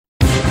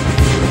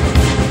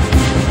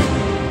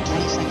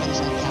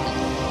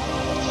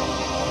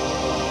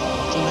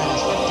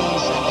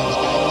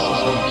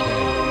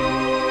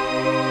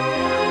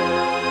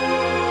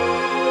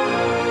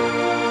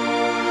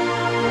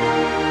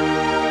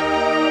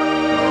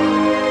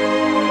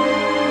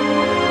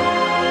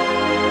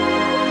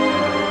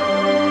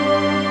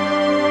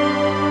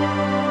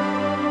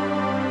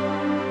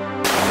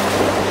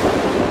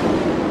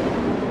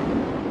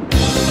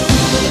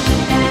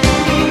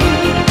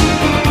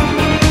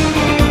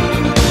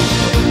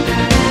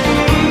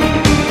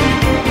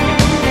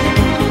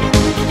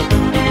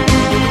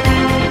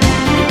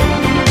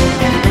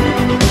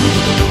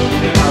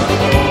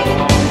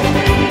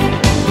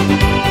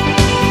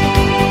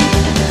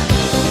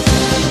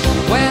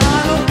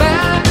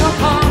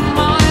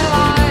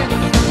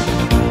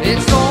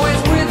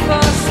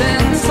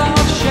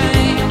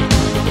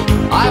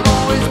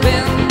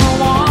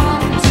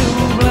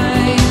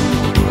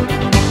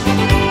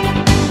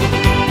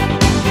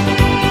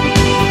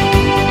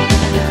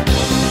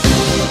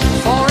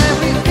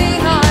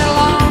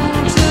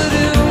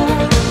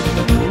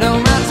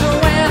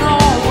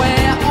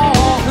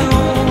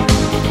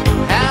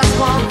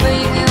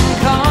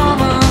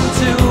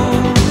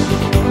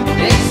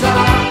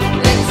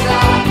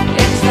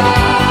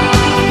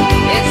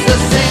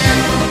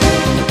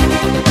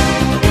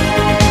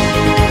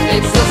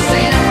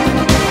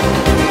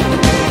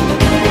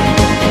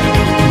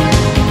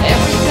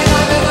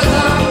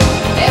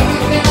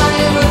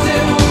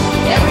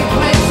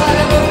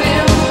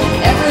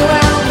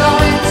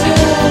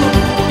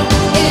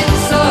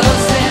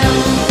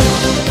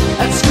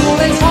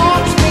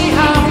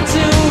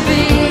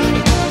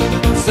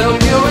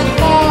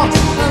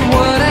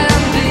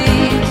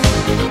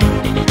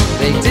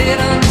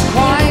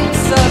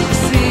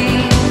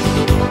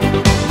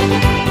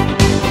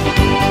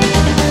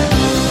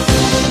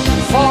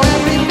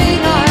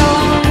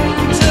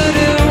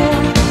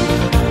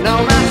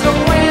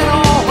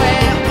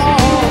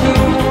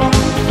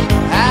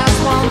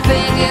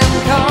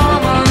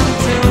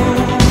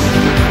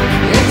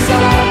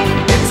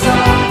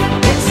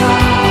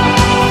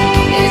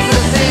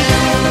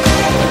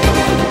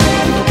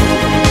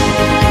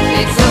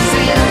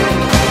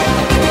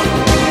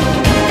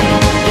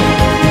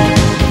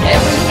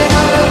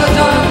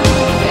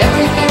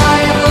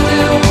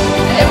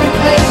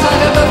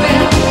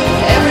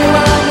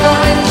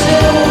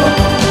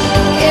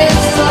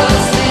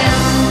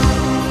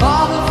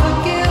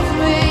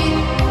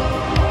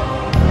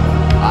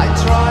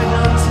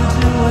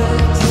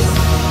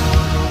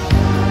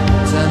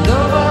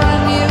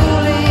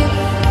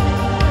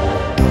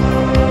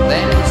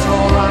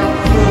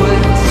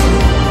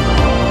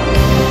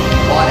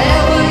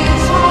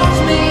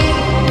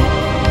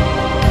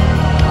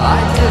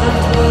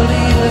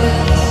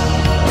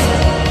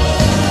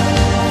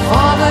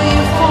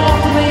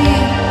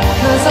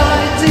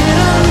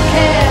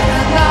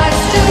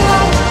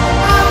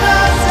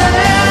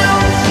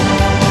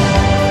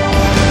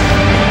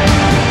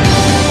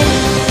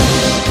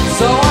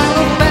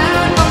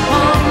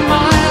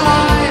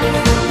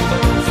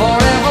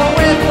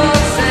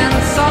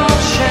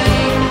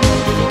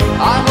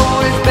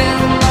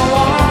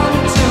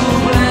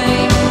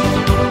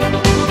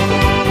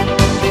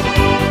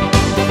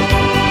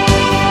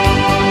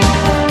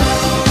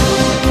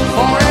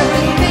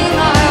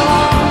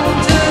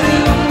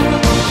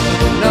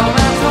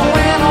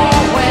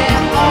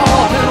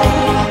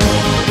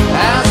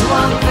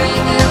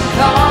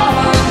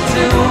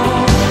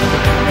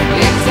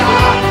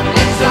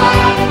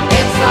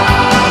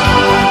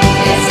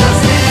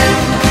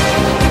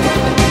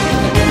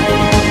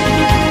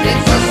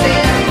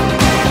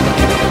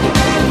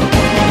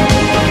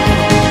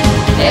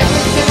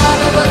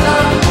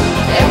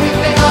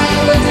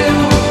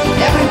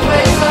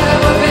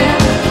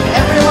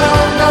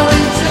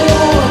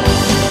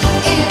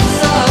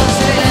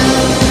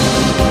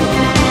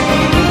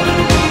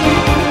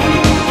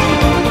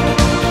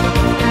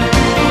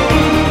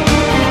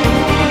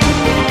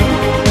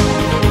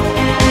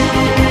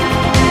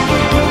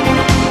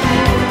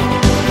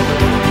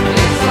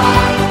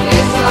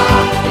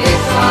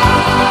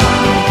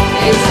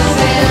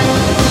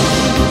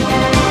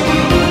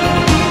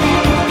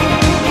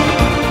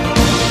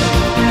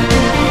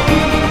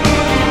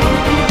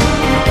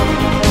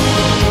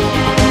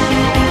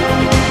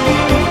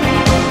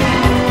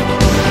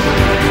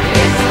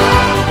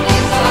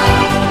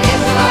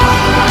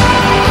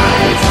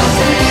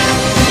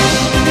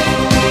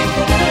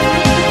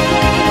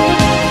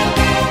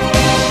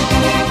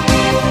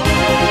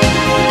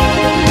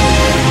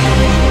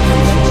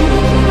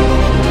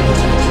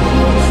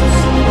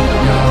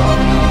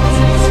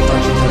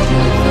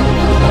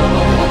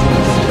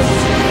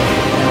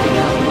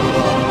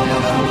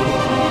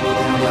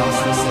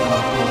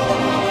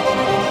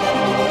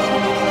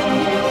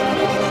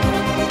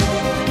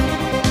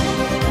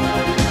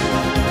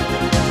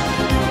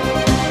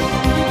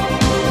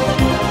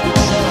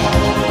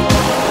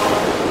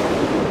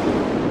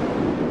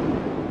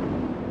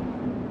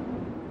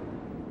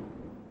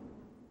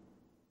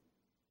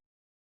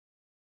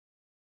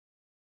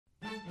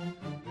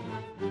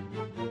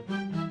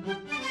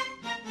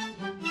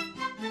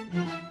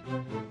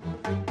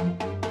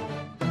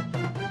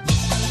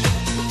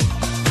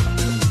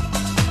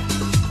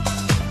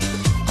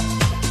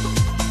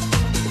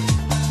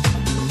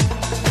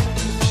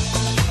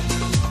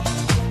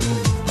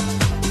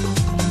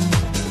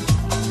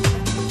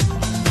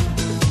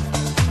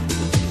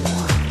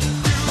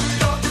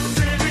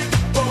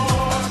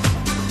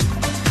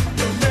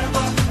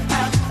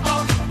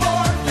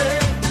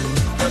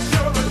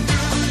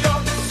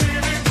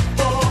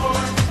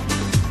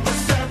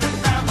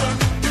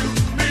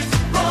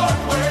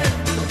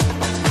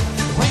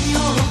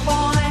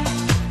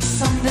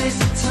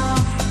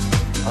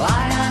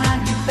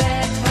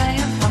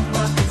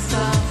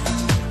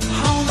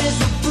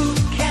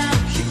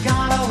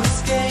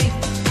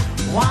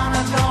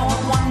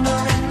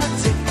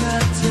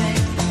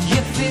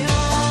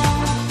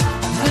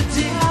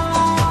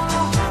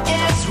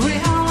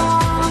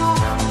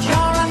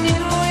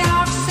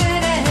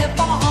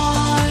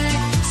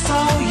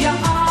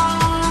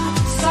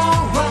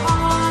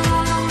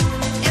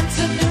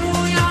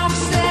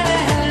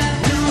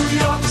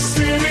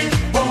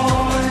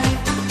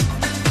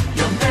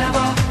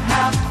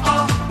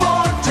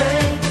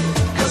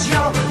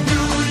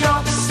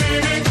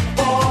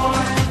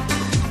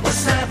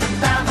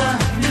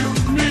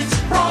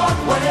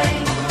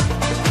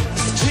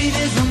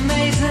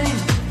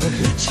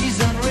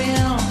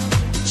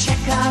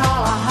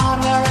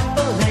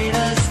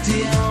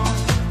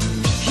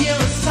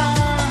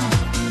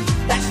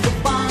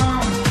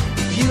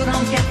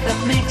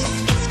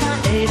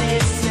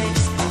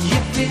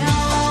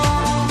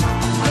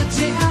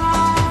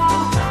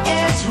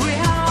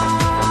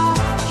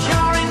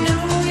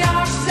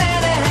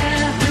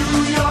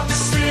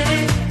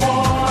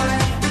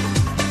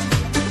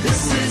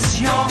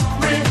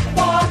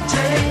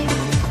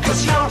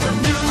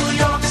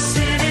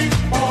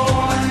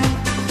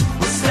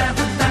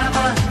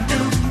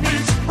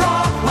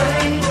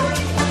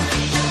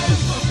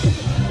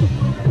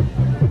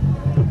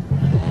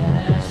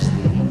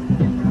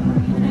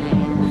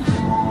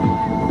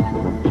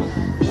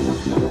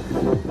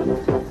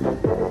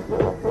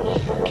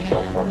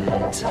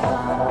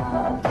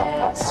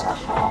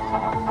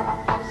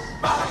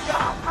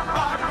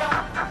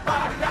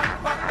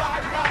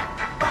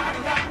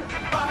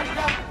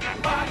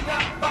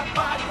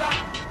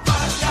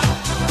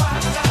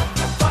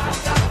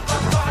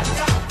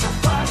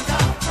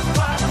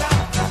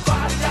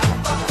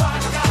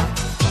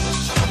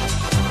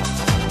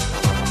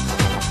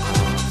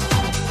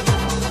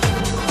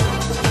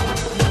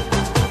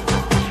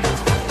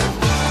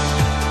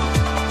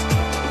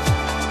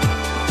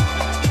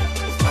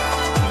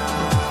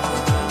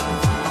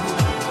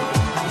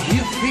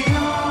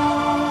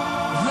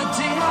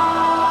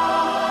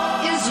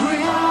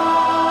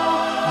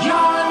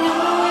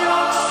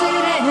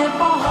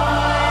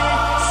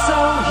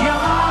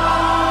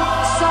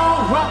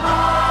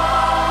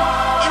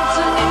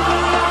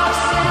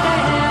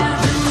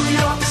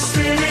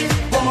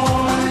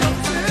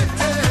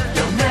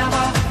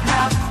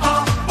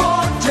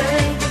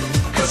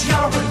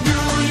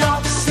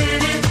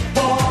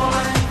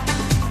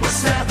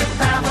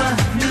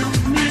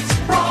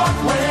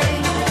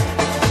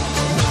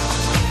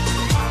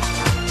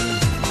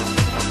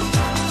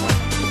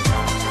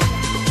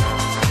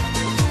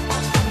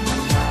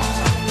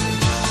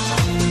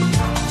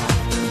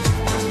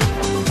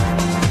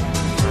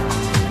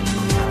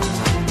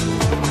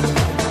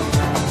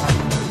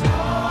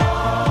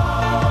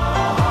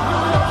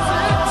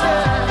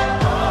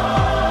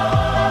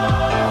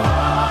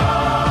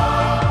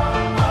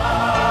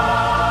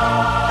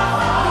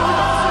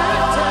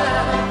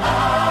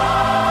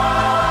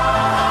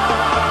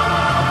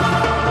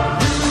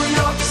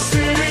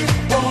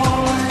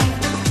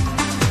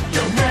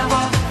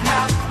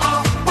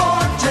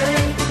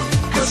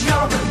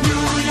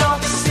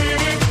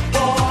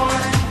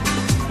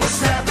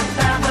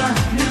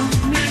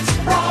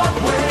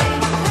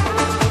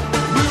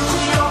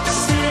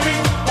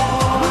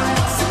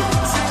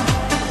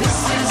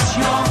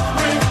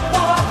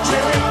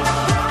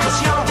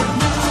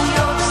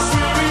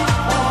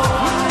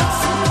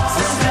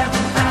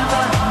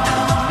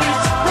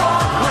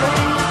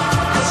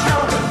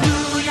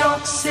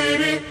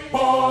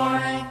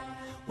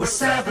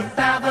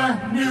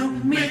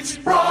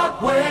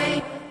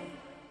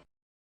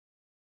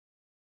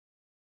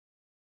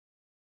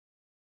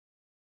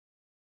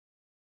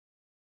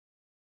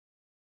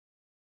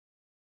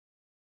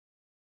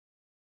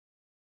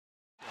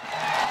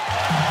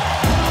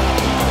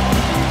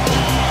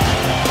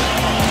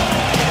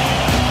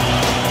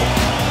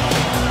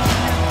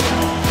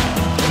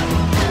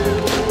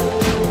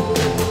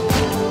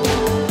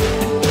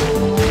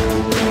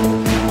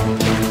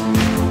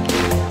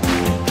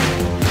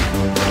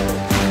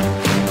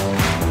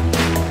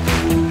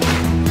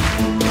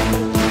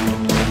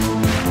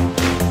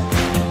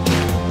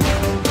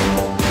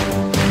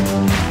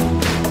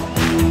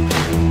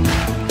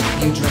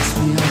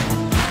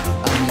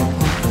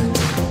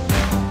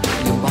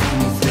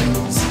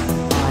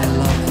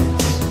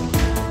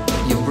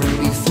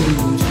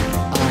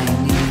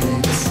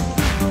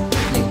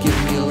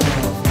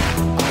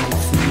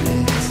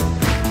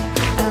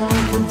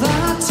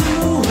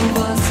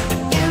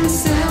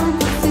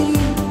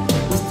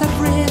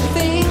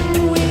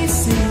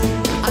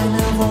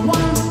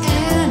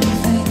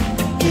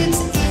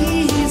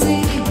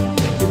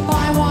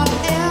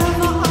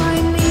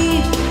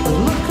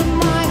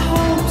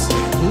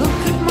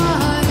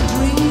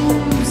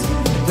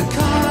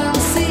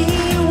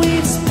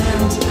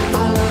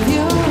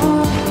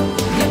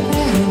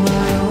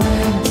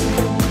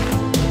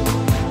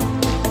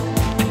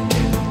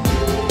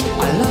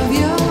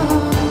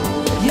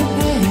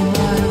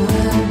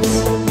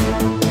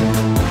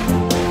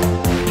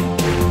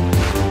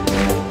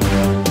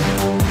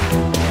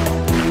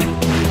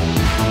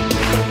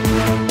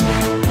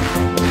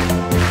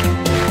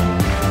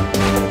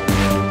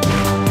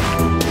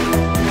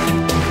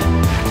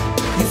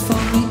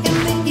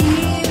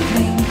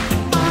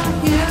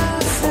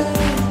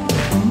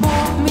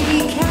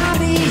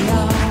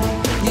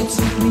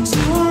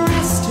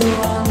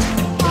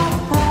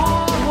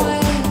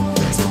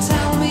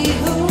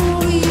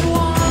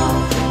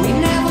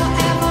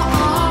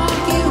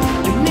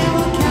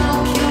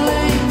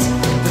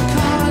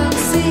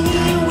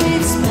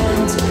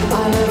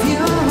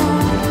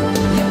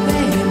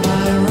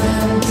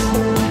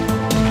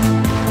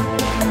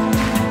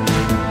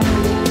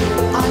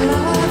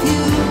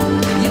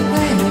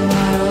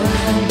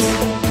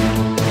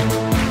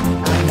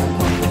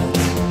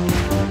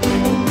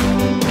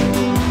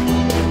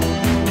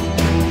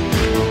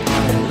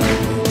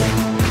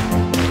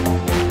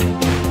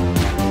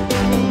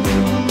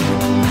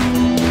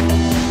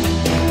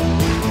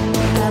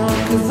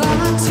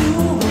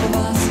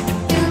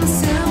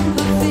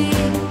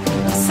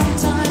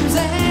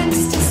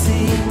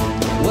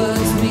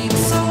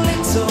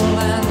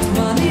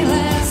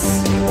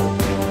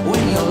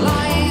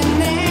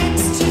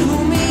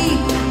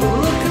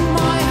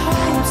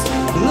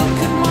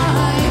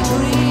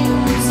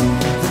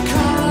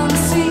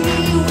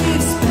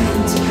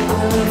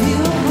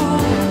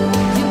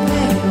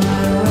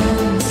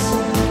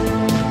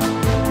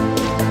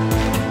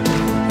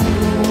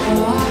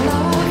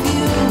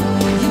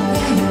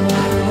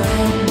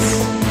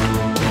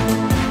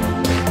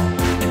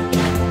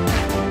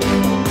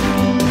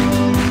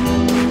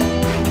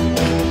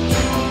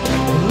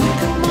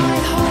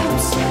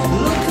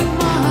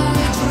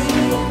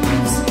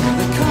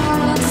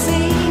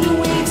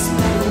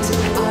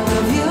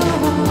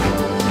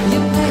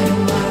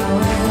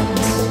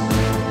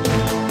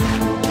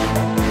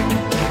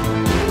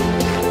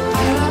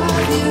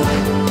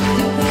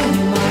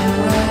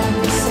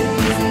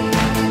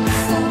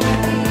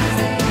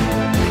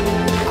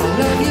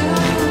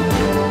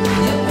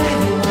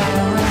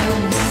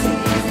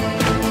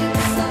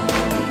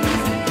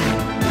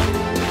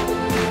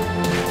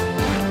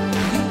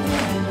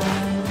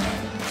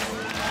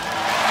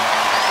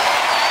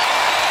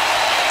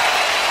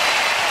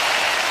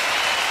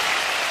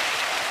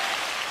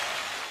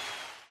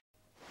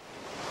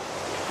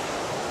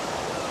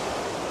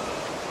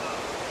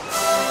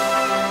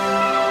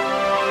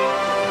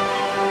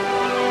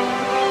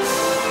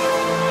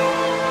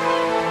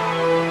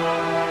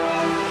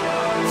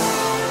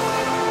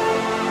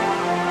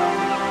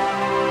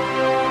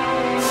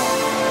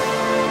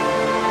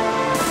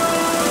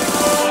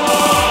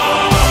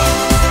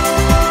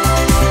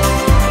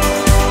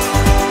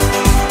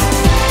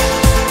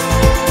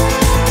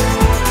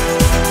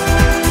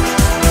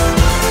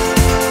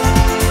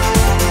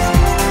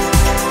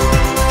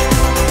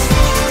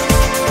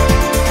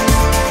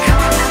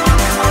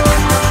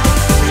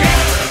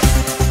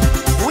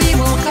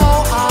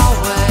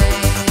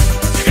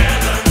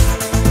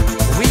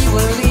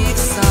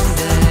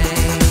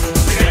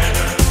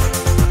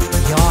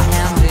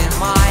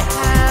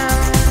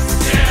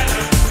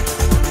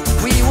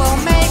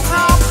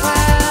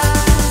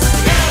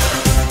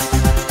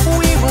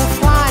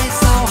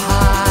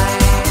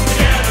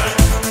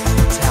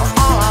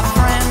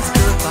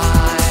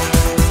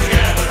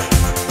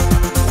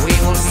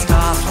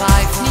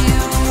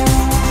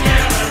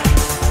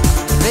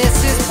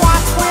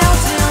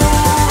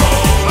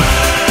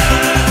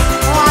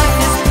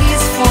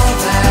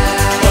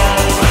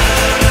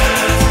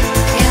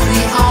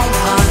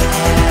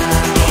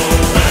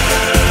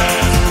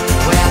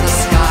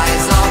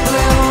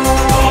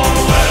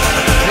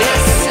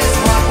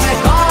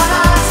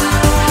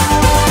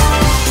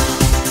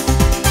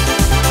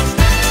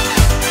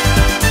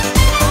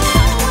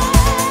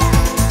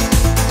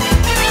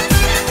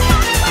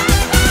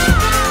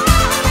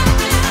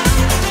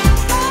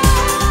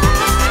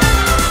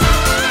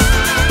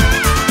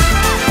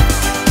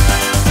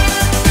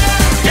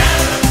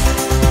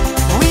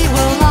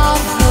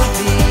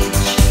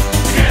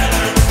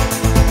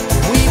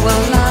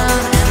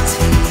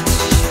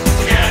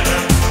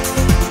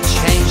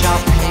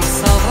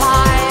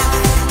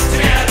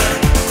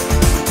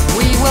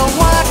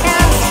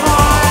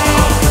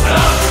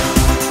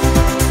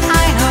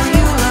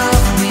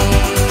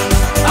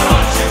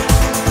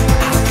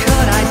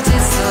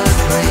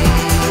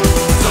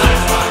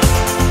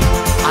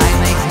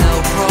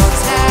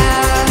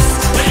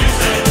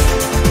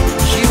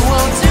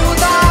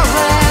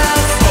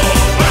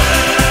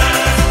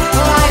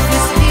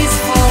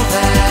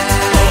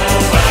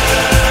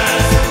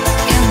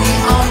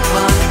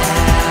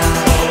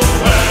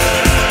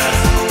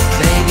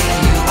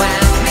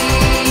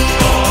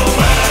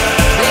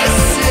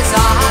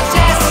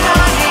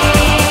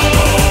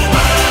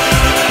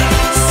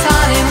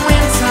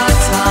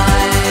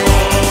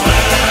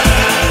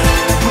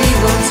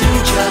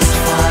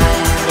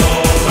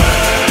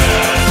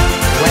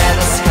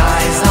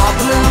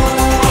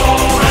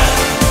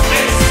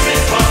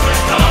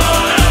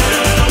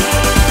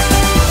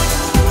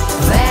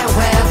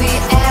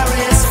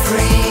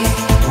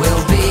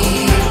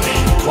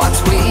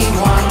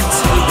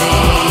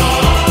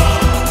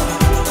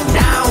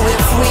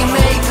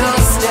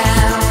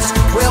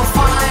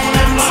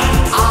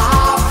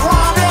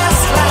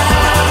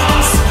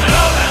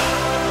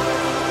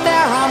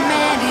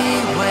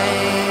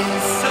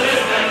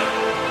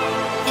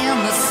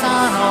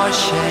your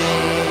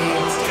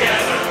shade.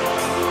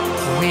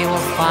 We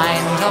will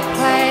find a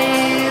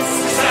place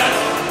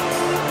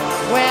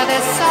where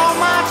there's so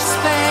much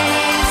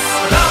space,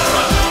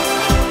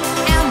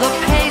 and the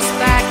pace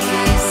back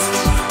east,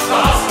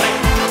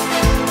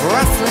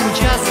 rustling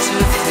just to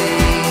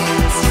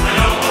feet,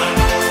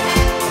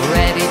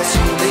 ready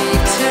to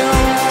lead to.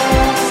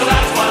 So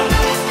that's what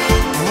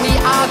we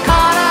are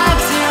gonna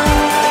do.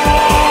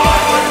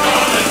 What we're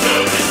gonna do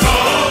is go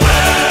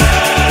away.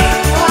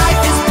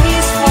 Life is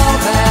peaceful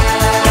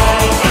there,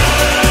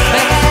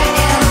 there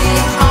in the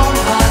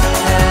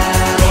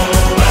albumPet,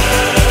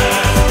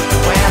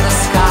 where the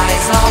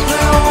skies are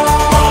blue.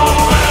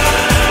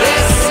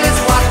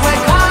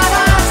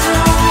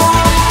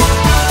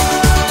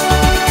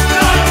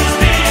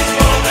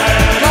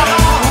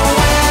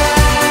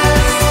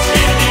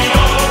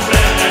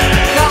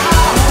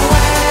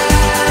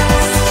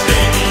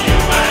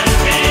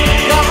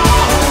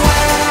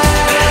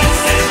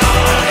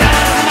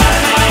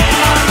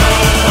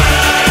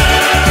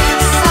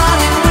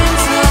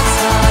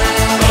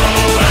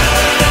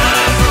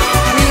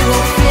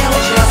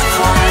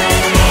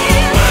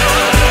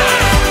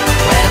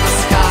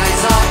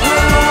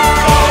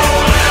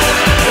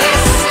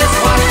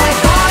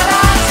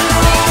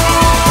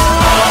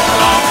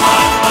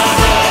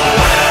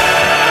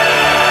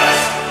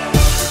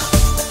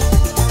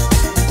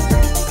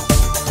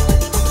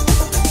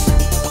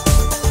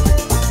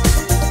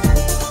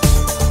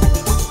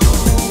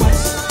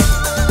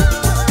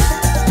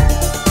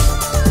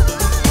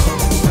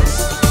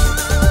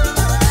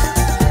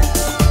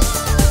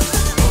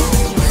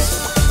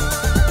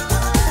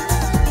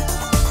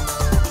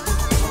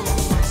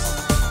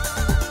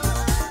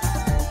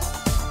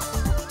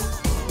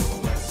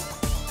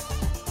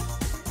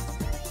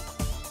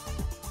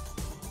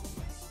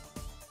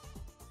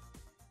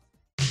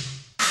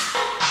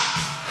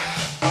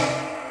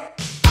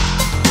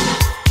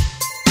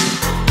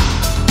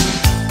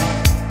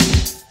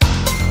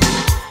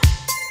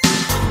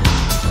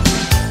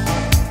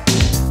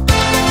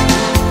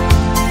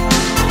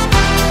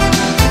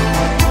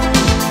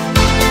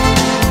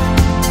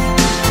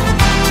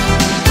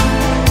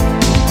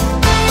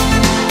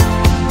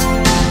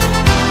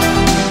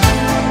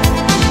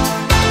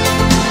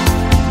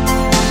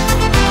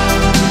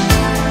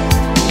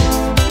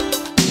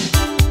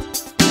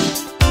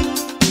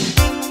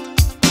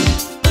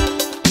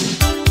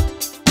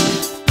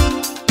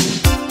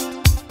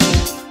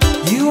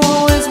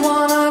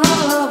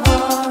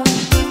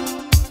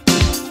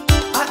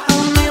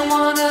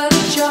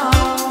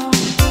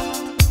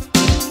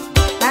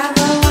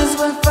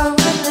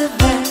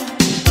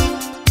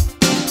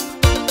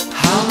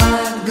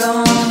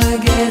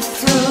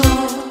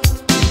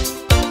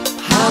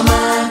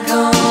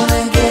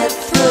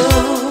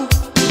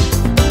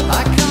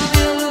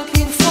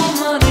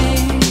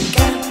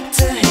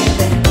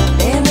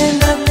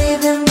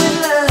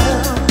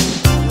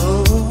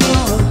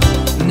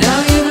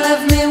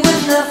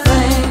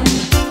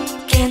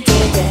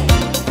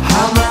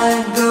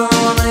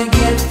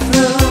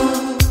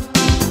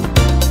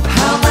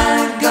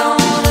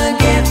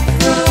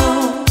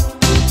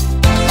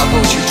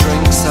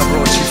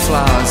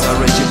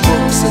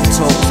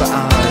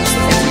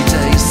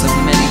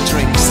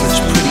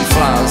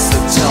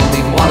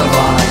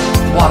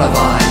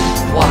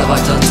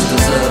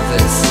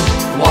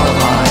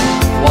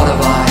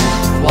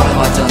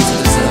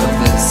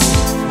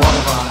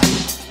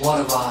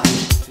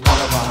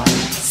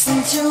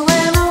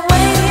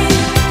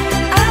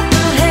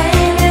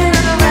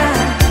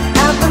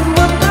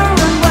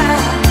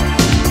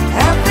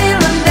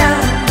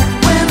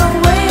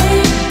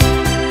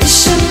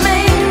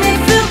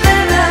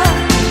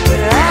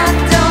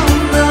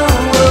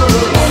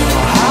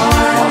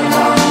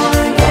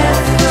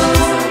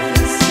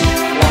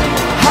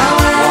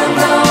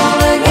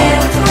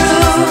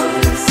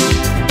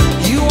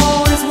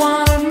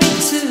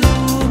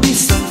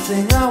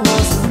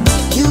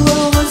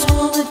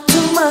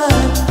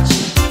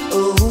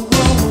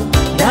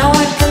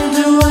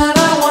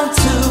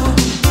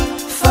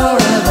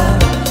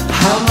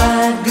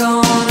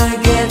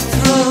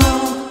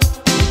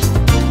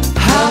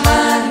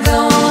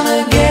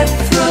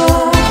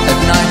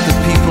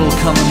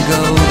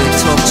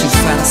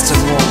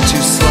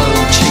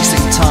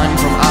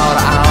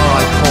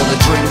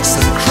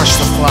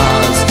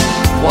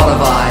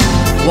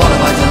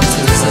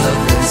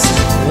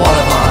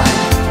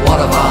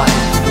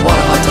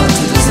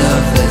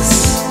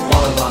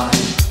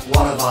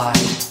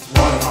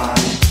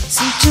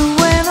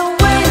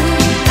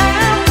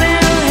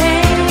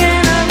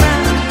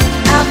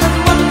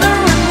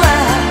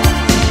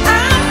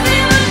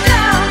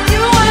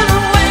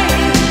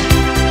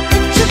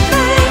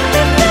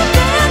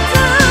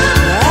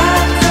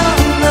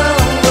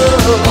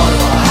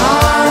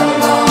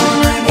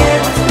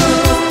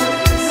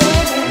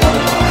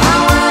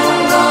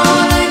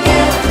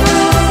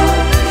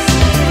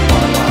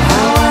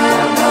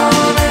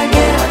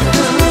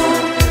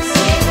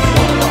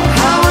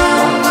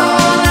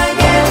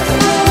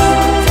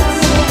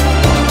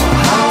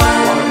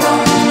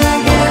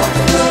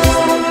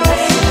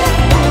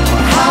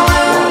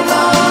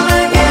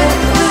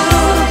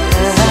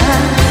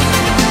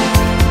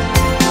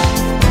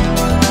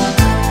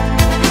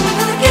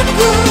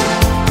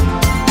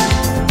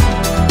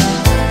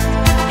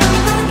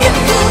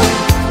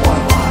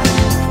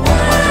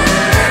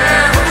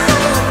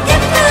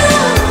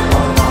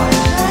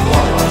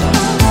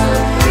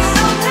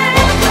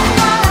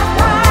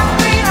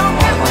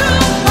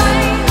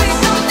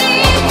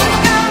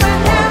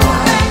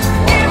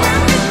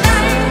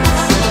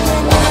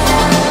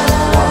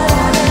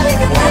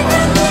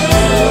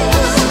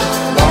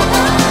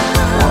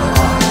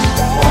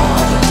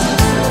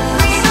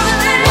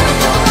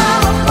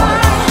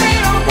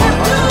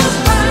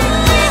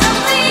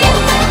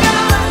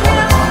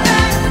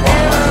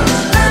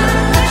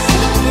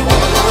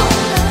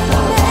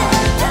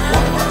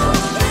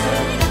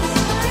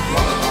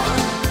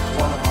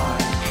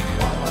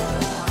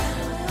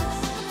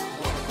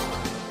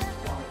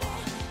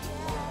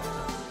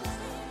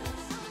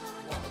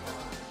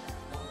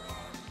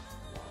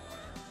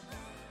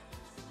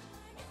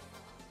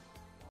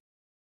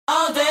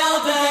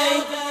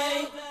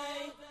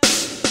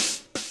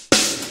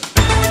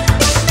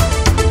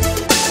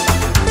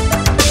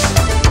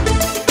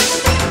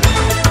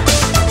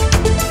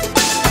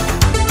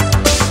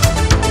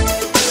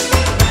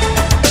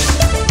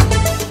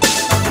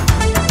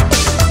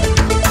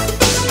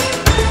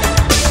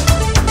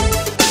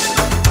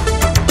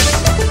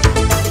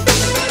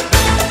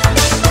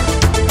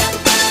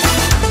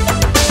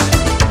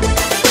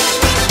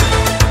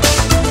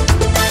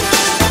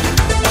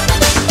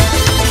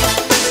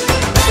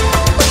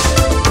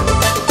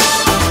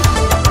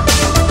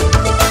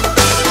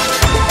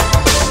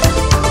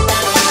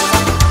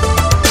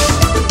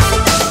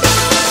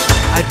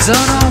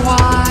 Don't know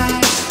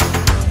why,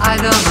 I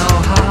don't know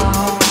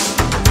how.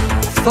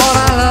 Thought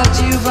I loved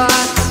you, but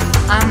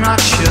I'm not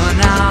sure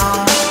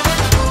now.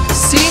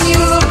 Seen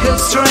you look at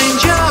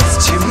strangers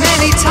too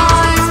many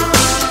times.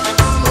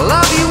 The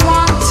love you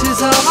want is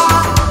of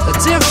a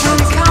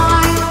different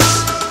kind.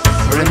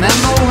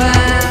 Remember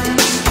when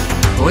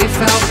we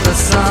felt the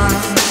sun?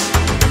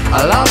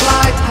 A love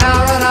like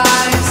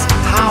paradise,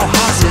 how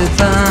hot it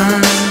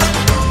burned.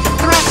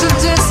 Threat of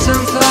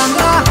distant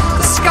thunder,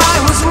 the sky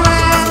was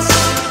red.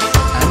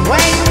 And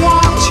when you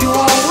walked, you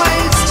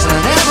always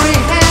turn every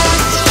head.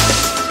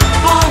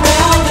 All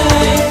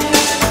day,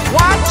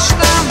 watch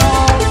them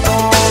all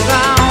fall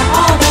down.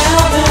 All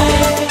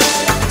day,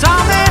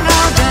 domino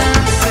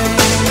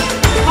dancing.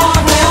 All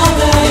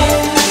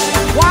day,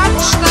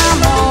 watch them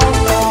all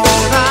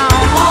fall down.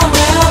 All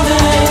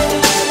day,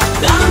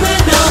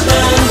 domino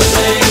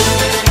dancing.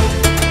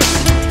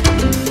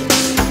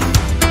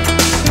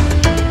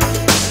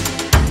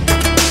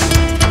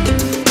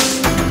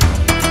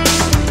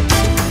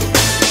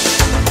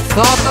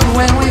 Thought that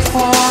when we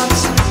fought,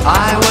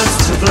 I was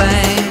to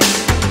blame.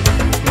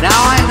 Now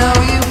I know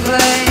you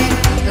play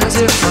a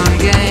different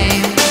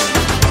game.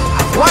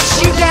 I've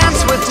watched you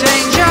dance with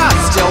danger,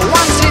 still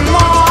wanting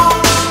more.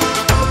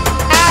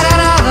 Add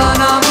another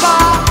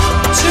number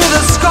to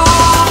the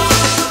score.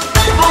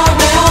 All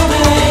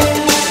day,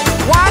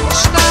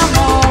 watch them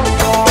all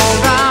fall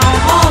down.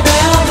 All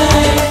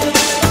day,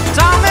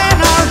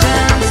 domino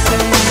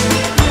dancing.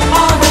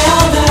 All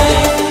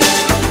day,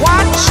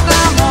 watch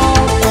them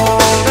all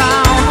fall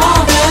down.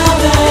 All day,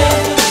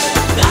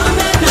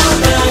 domino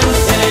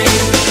dancing.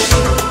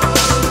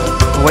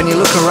 When you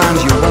look around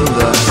you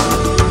wonder,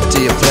 do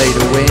you play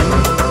to win?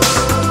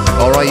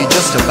 Or are you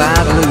just a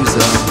bad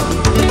loser?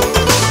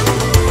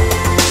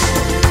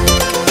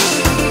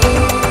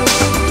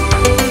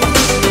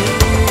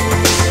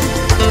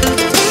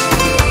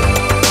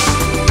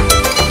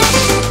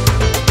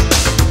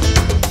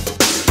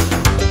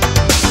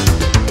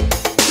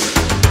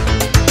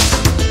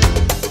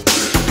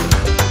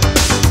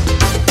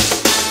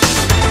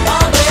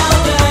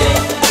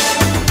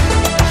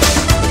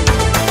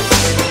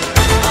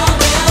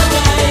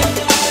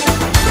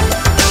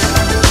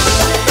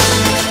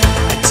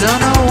 Don't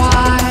know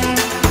why,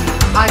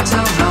 I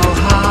don't know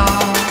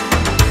how.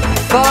 I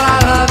thought I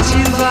loved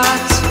you,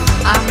 but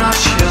I'm not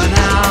sure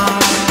now.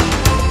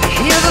 I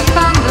hear the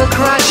thunder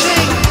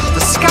crashing,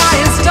 the sky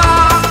is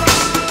dark,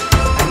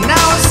 and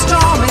now a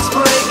storm is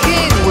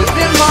breaking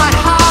within my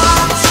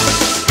heart.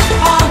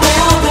 All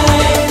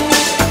day,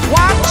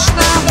 watch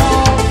them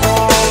all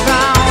fall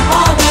down.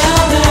 All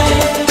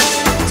day,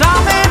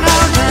 domino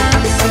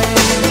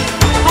dancing.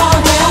 All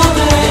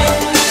day,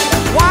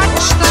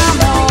 watch them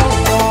all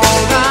fall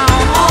down.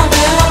 All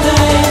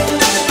day,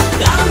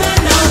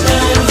 domino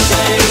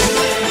dancing.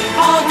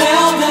 All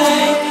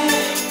day,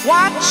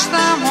 watch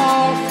them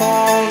all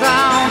fall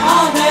down.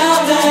 All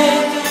day,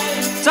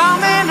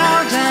 domino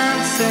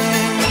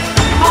dancing.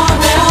 All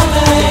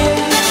day,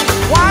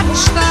 watch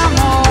them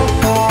all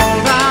fall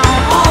down.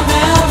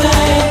 All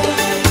day,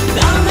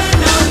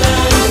 domino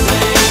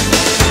dancing.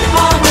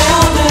 All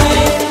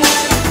day,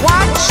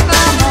 watch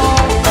them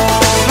all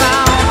fall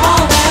down.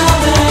 All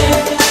day,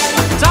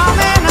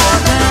 domino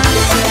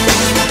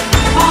dancing.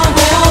 All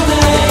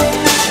day,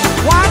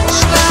 watch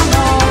them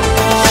all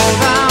fall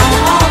down.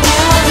 All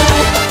day.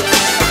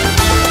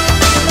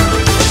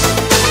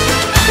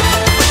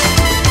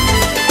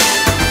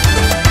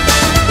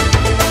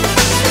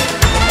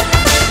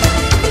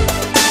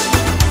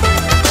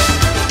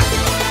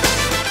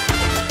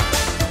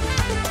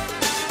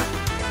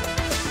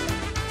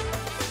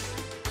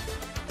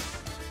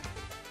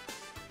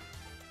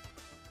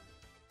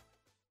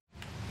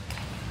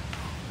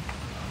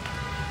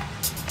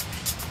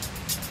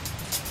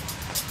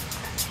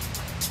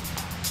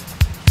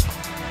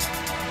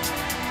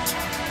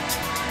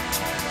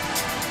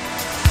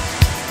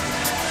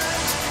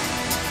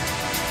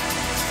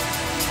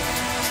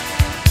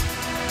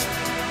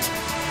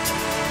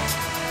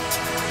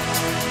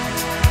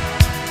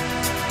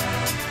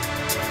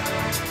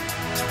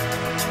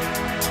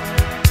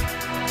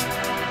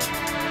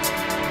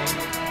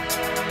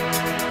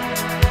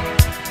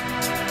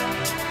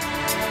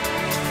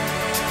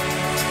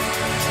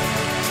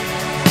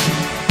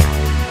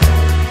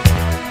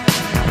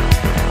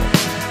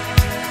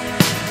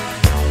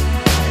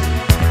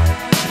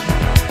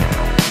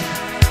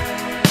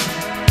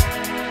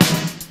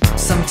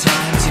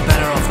 Sometimes you're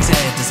better off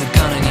dead. There's a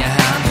gun in your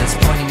hand that's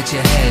pointing at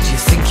your head. You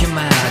think you're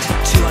mad,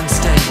 too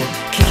unstable,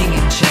 kicking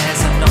in chairs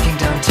and knocking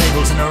down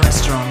tables in a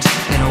restaurant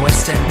in a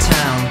West End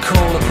town.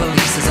 Call the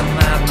police, there's a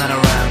madman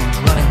around,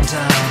 running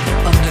down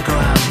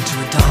underground to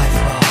a dive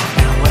bar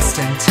in a West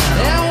End town.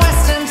 In a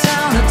West End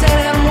town, a dead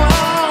end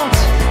world,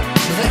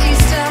 the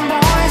East End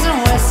boys and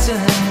West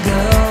End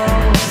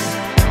girls.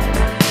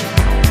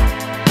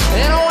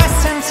 In a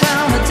West End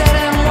town, a dead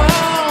end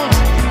world,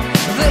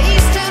 the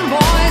East End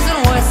boys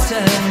and West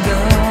End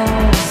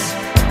girls.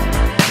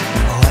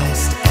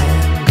 West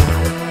End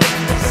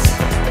girls.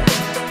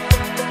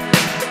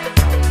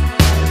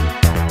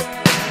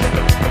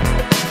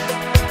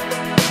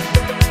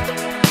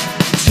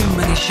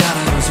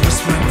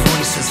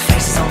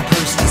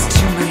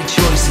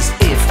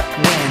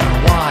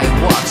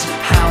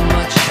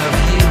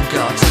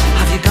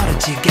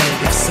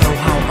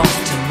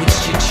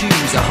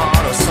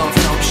 hard or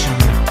soft option.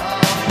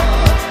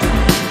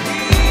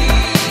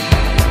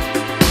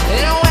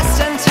 In a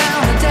western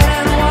town, a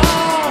dead-end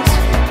world,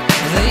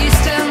 the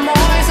eastern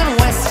boys and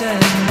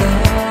western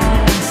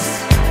girls.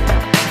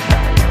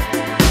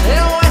 In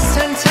a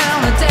western town,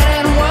 a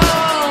dead-end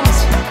world,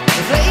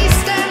 the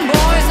eastern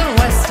boys and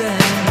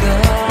western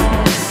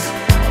girls.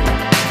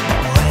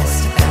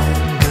 West End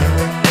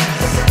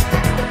girls.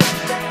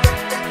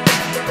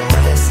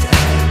 West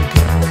End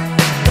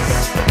girls.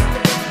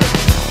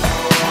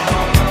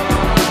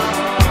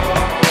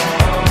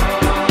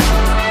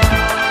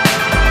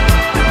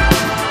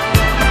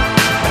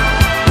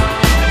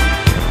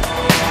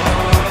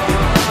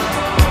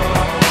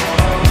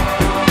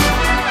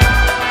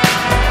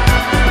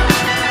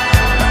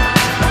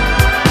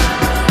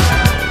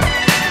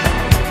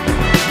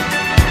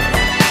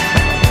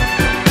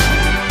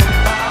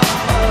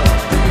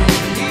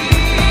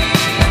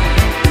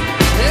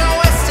 In a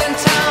western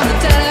town, a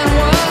dead-end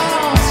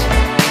world,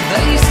 the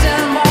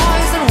eastern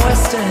boys and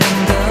western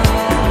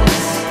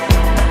girls.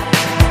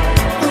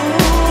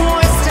 Ooh,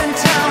 western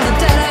town, a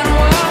dead-end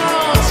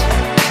world,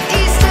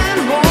 eastern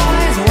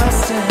boys,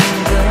 western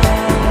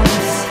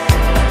girls.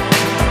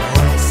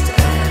 West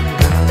End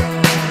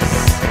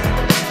girls.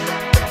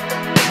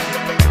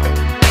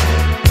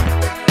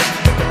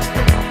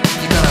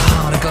 You got a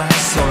heart of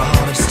glass or a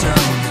heart of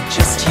stone.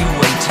 Just you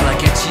wait till I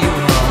get you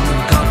home.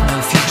 Got no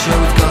future,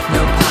 we've got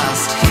no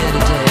past. Here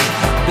today,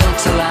 built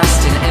to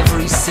last in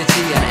every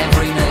city and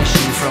every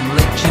nation, from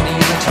Lake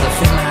Geneva to the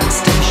Finland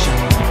station.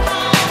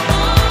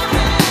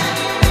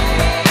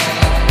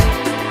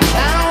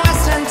 And a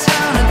western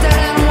town, a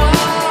dead-end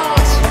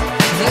world,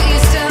 the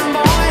eastern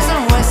boys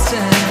and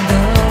western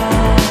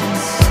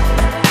girls.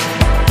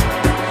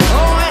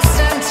 A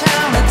western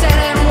town, a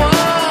dead-end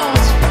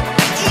world,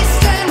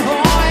 eastern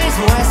boys,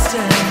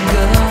 western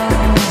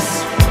girls.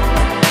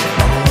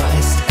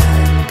 West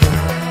End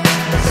girls. West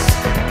End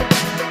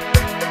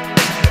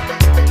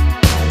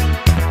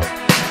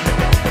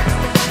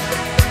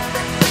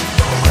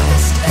girls.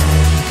 West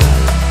End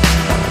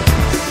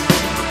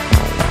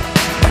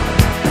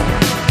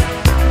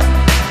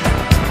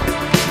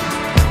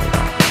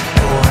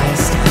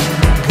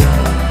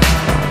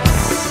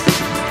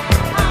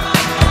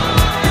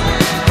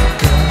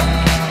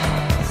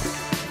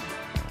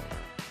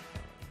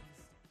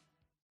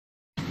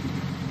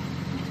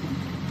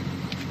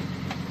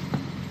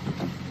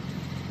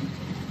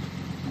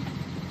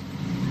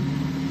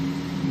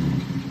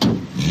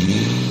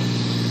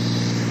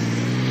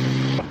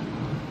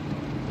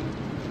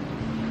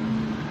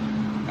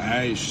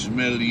I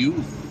smell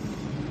youth.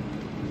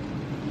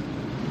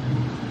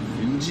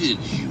 Indeed,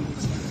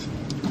 youth.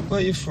 Where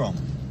are you from?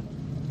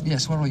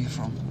 Yes, where are you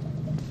from?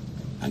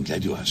 I'm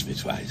glad you asked me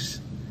twice.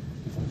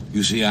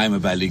 You see, I'm a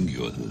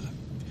bilingual.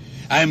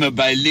 I'm a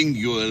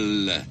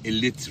bilingual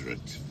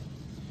illiterate.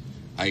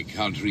 I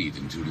can't read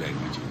in two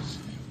languages.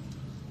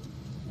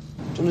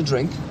 Do you want a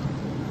drink?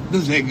 No,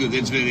 thank you.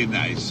 That's very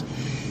nice.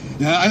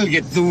 Now, I'll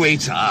get the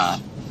waiter.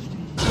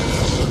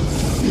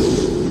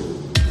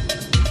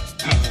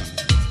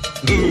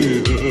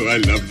 Oh, I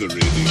love the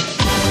reading.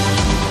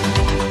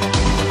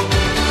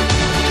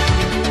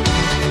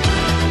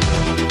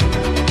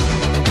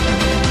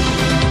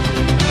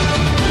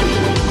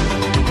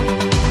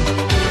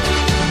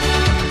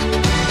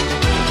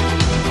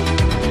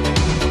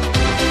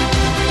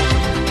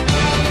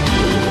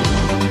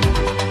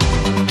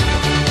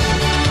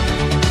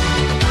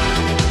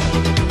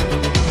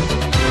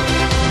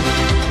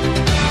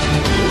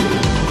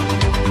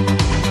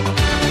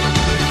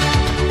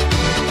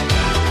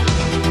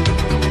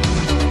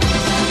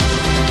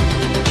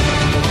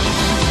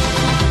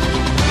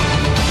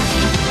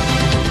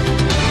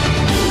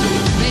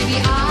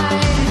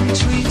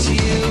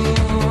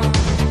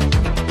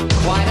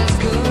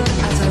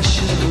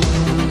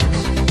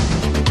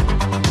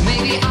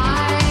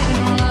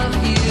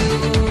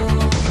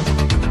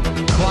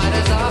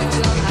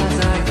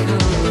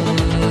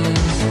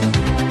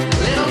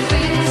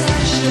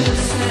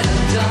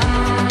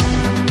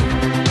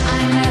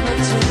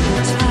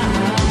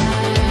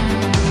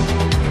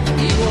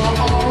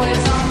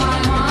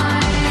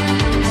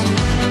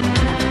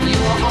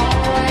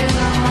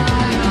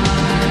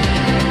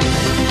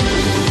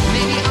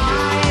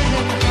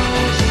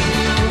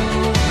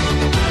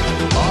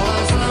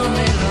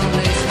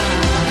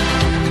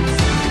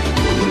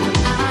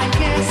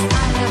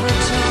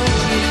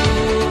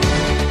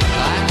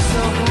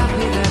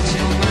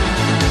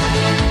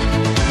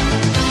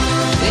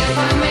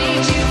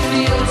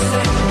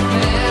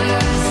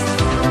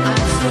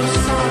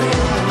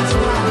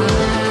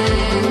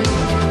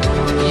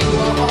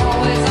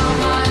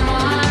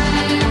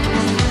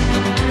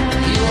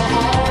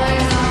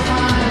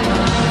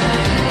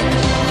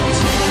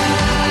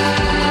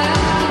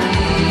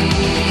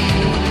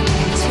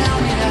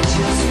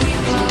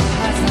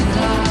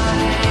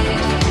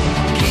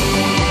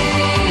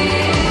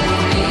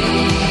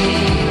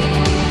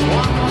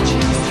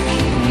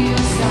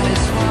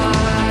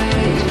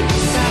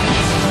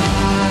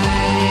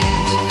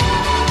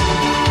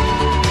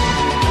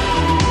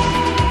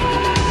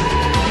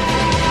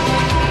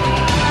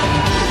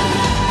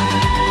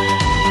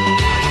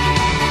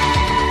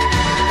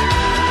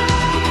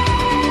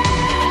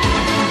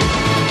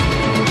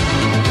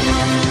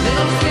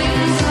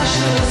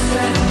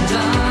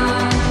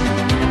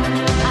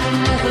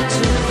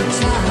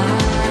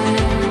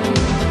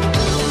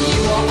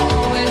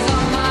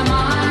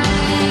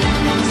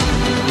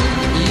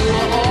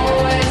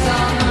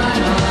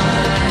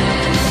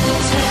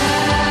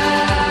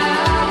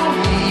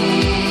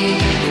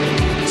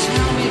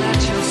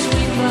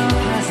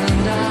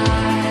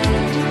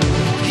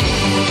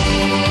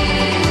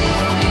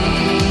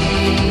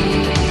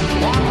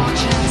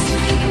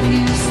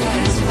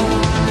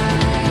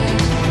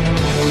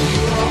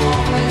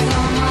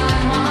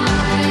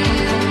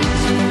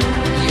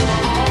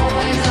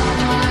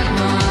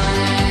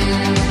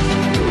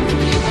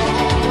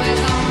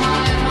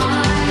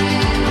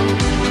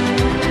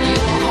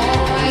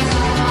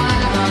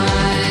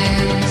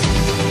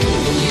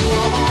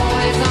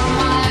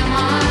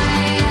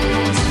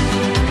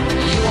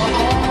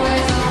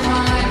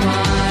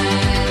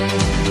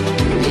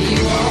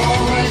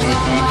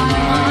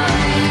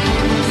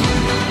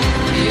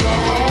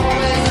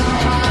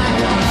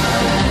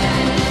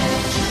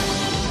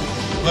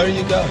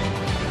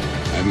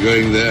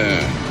 going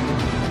there,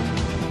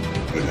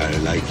 but I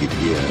like it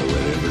here,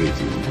 wherever it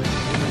is.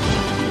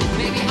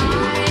 Maybe I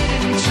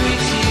didn't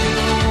treat you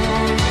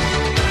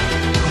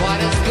quite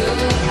as good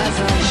as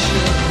I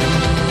should.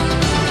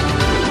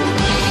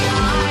 Maybe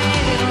I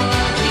didn't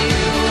love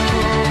you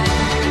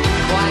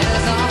quite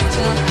as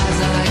often as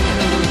I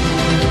could.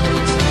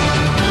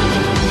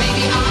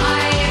 Maybe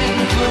I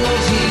didn't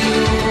hold you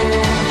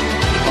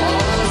all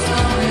those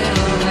lonely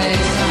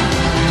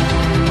times.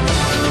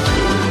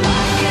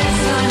 I guess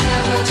I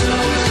never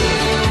told you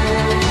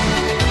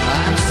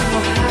I'm so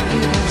happy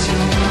that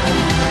you're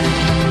mine.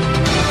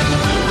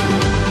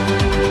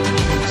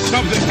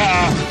 Stop the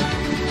car!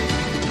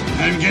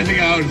 I'm getting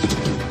out.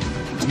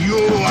 You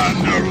are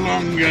no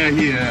longer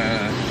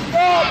here.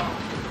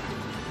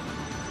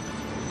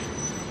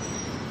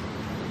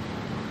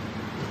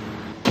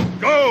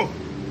 Go!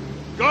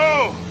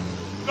 Go!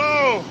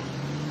 Go!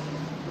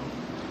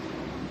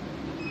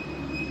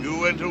 You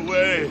went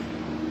away.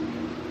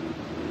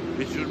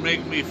 It should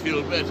make me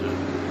feel better.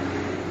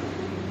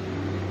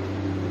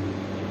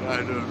 I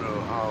don't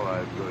know how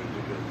I'm going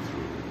to get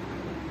through.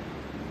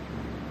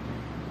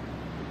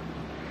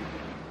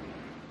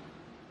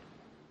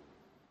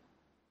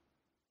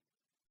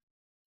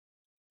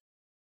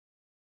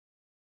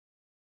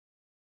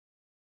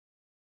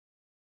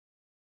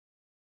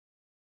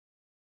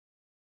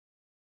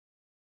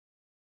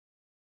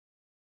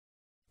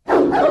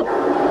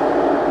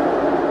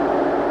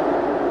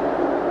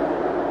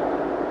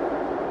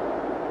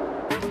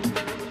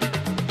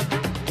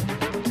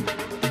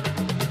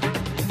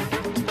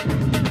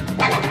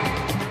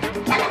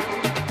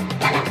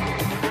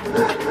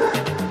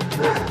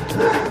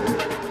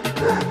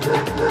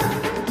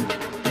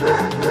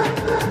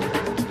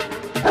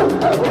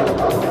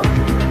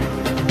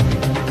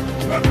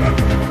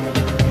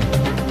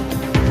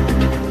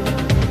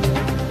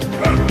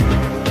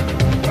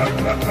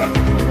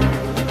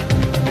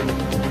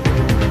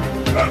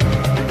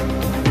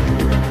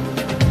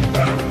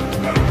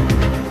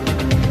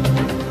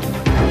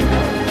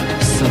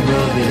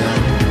 Suburbia,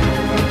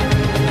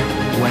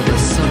 where the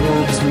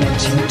suburbs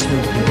met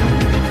utopia.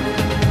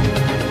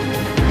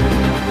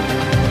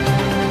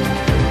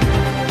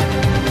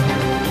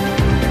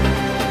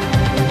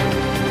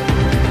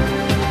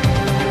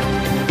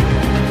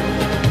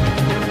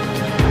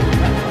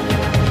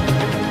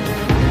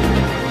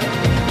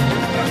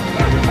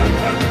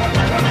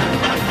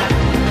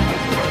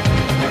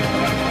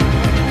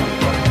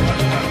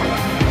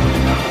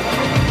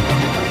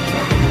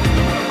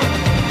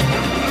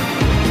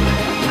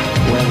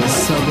 Where the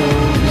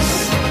suburbs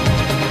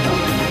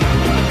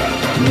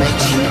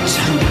met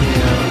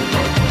utopia.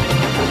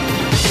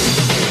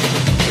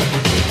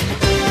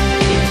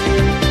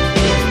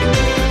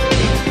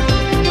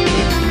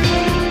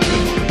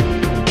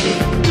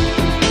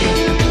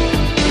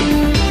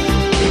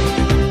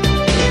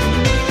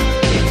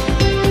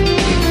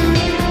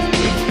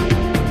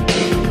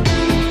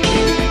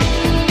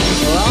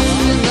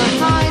 Lost in the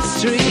high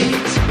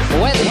street,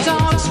 where the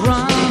dogs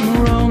run,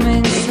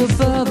 roaming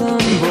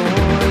suburban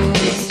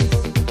boys.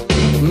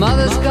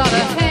 Mother's got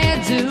a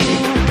hairdo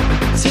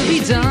to be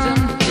done.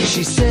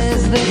 She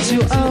says they're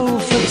too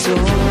old for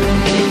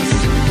toys.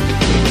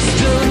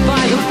 Stood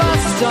by the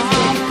bus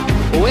stop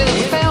with a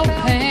felt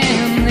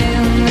pen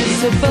in this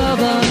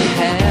suburban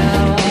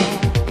hell.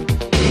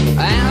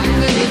 And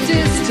in the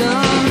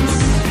distance,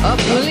 a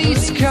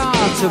police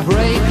car to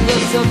break the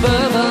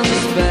suburban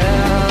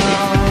spell.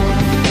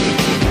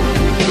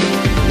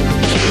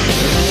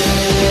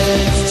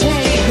 Let's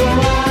take a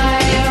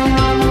ride and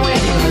run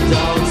with the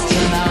dogs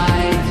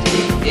tonight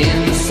in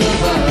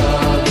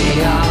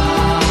suburbia.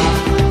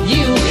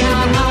 You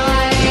can't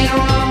hide and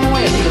run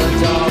with the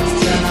dogs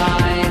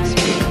tonight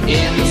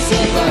in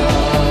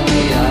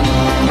suburbia.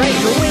 Break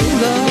a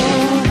window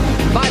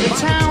by the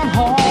town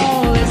hall,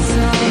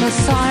 listen to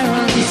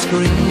siren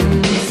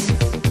screams.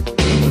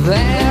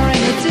 There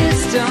in the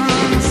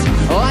distance,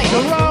 like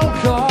a roar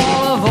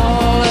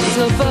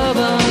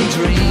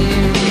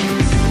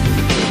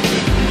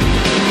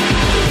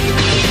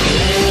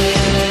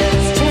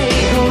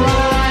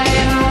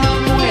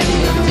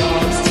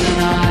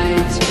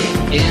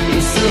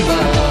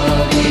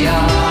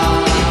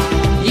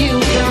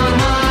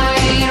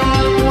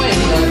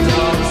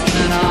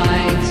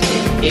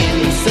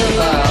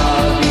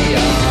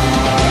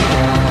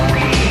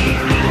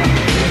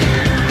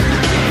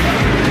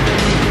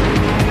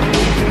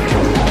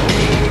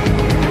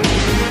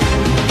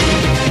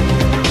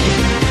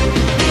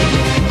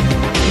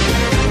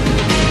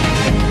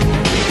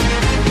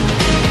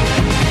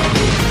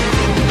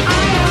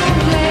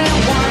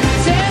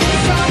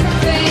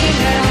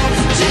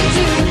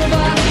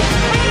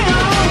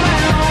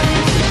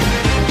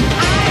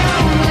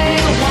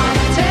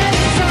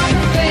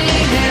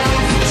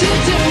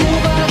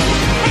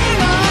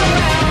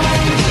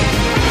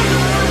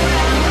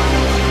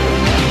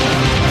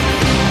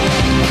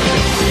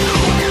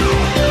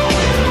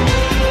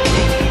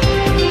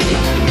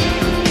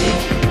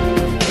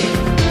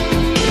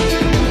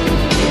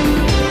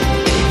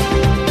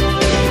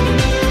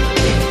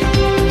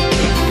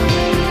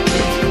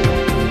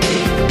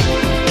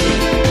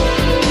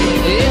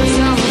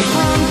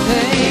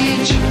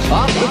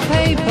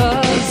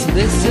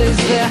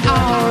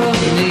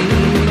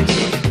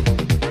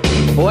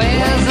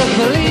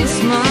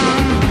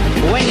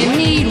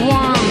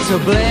to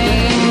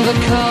blame the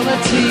color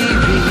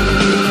TV.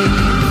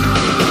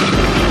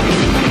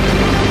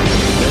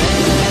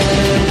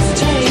 Let's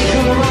take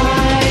a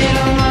ride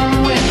along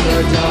with the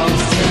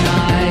dogs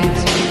tonight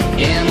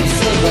in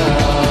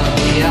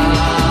suburbia.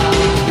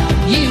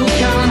 You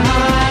can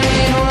hide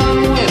along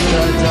with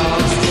the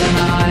dogs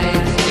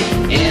tonight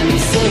in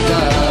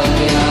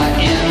suburbia,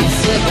 in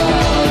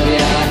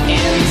suburbia,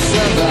 in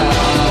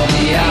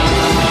suburbia.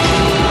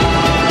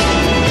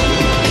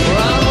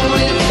 Run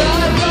with the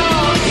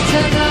dogs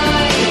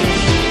tonight.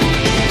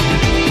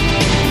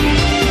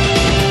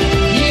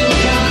 You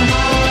can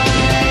hide.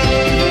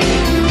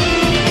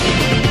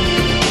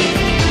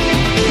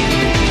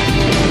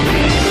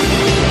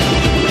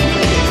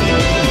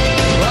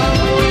 Run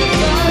with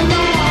the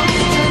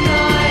dogs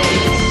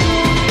tonight.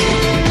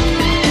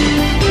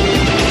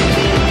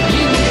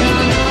 You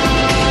can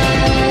hide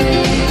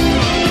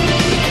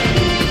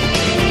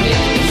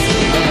in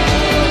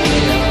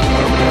suburbia.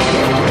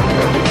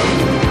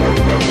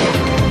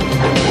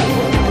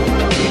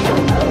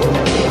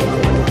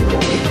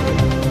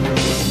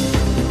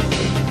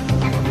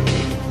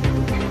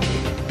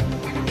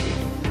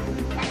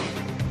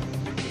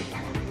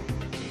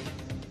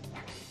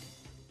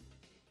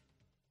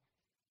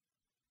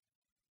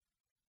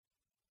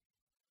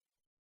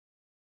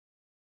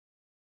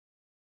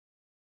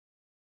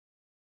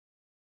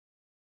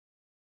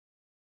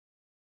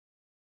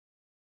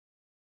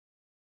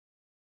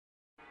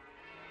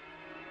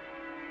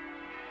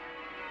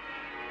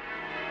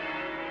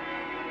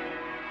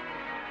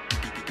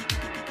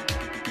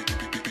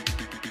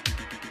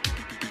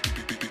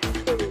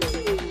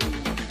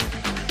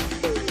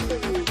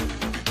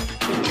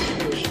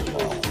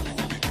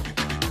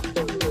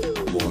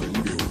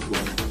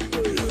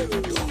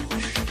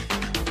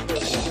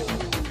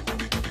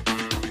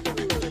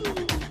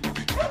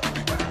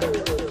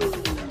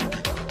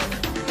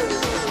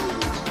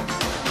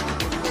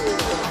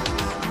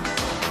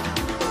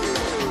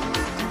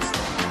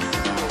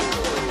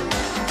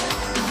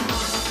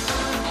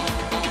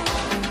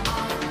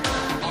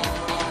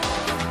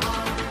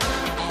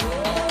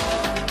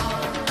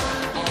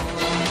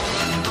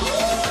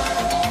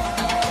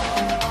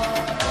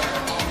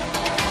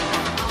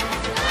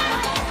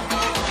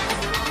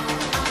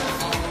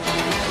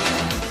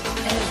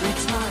 Every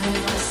time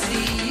I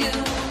see you,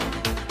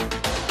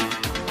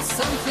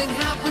 something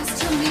happens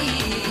to me,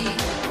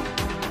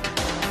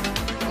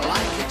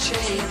 like a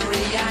chain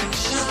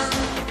reaction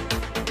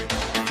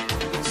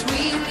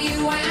between you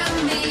and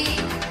me.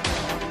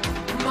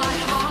 My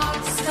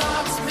heart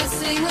starts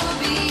missing a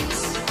beat.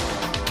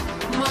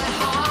 My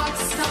heart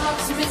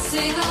starts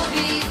missing a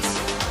beat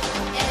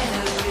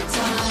every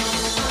time.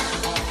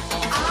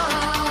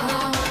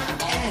 Oh,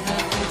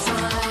 every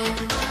time.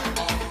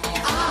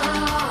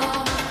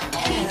 Oh,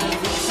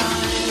 every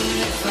time.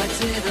 If I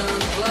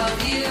didn't love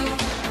you,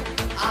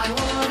 I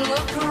would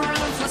look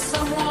around for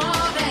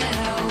someone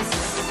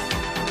else.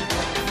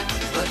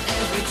 But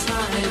every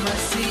time I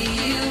see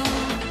you,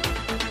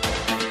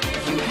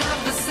 you have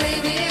the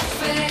same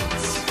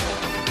effect.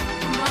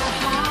 My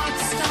heart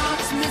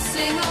starts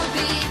missing a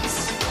beat.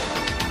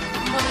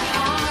 My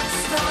heart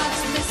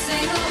starts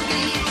missing a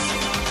beat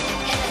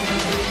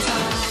every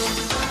time.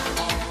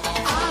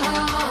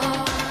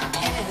 Oh,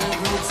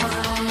 every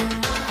time.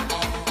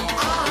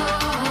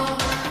 Oh,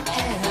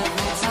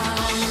 every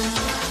time.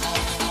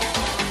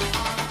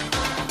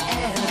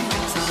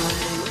 Every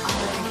time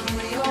I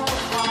hear your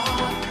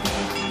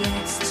heartbeat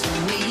next to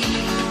me,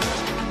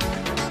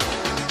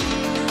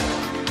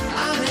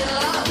 I'm in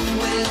love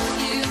with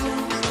you.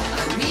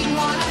 I mean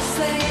what I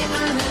say,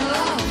 I'm in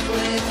love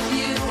with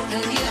you,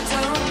 and you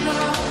don't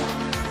know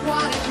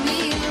what it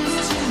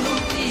means to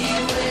be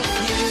with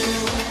you.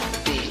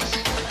 Beat,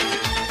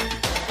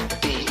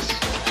 beat,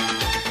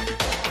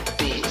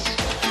 beat,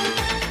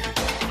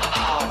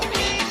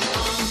 heartbeat.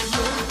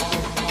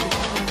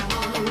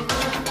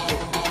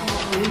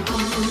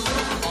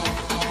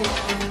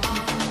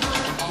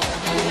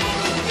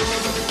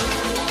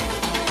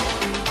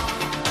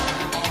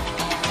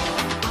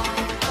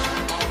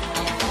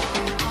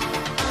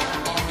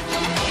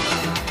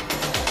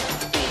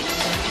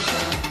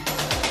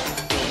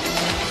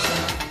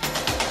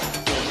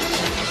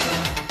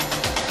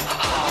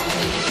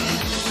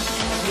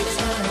 Every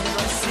time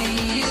I see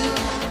you,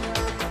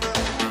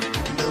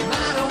 no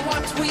matter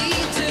what we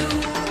do,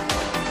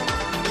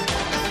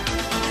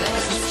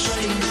 there's a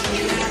strange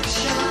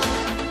reaction.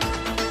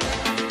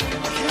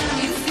 Can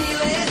you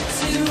feel it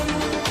too?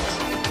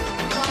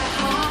 My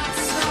heart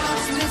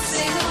starts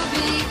missing a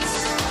beat.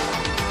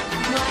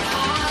 My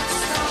heart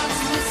starts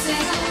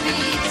missing a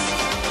beat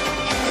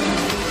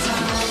every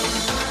time.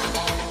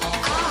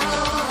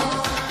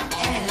 Oh,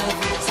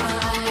 every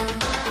time.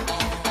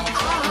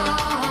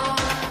 Oh,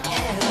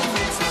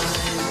 every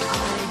time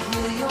I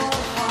hear your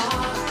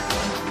heart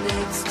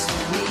next to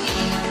me,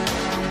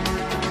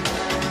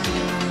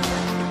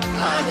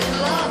 I'm in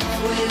love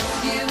with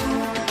you.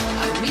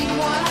 I mean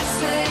what I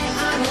say,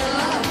 I'm in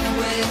love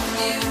with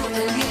you,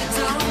 and you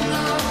don't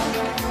know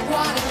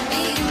what it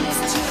means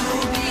to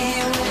be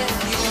with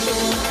you.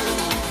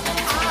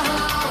 Oh,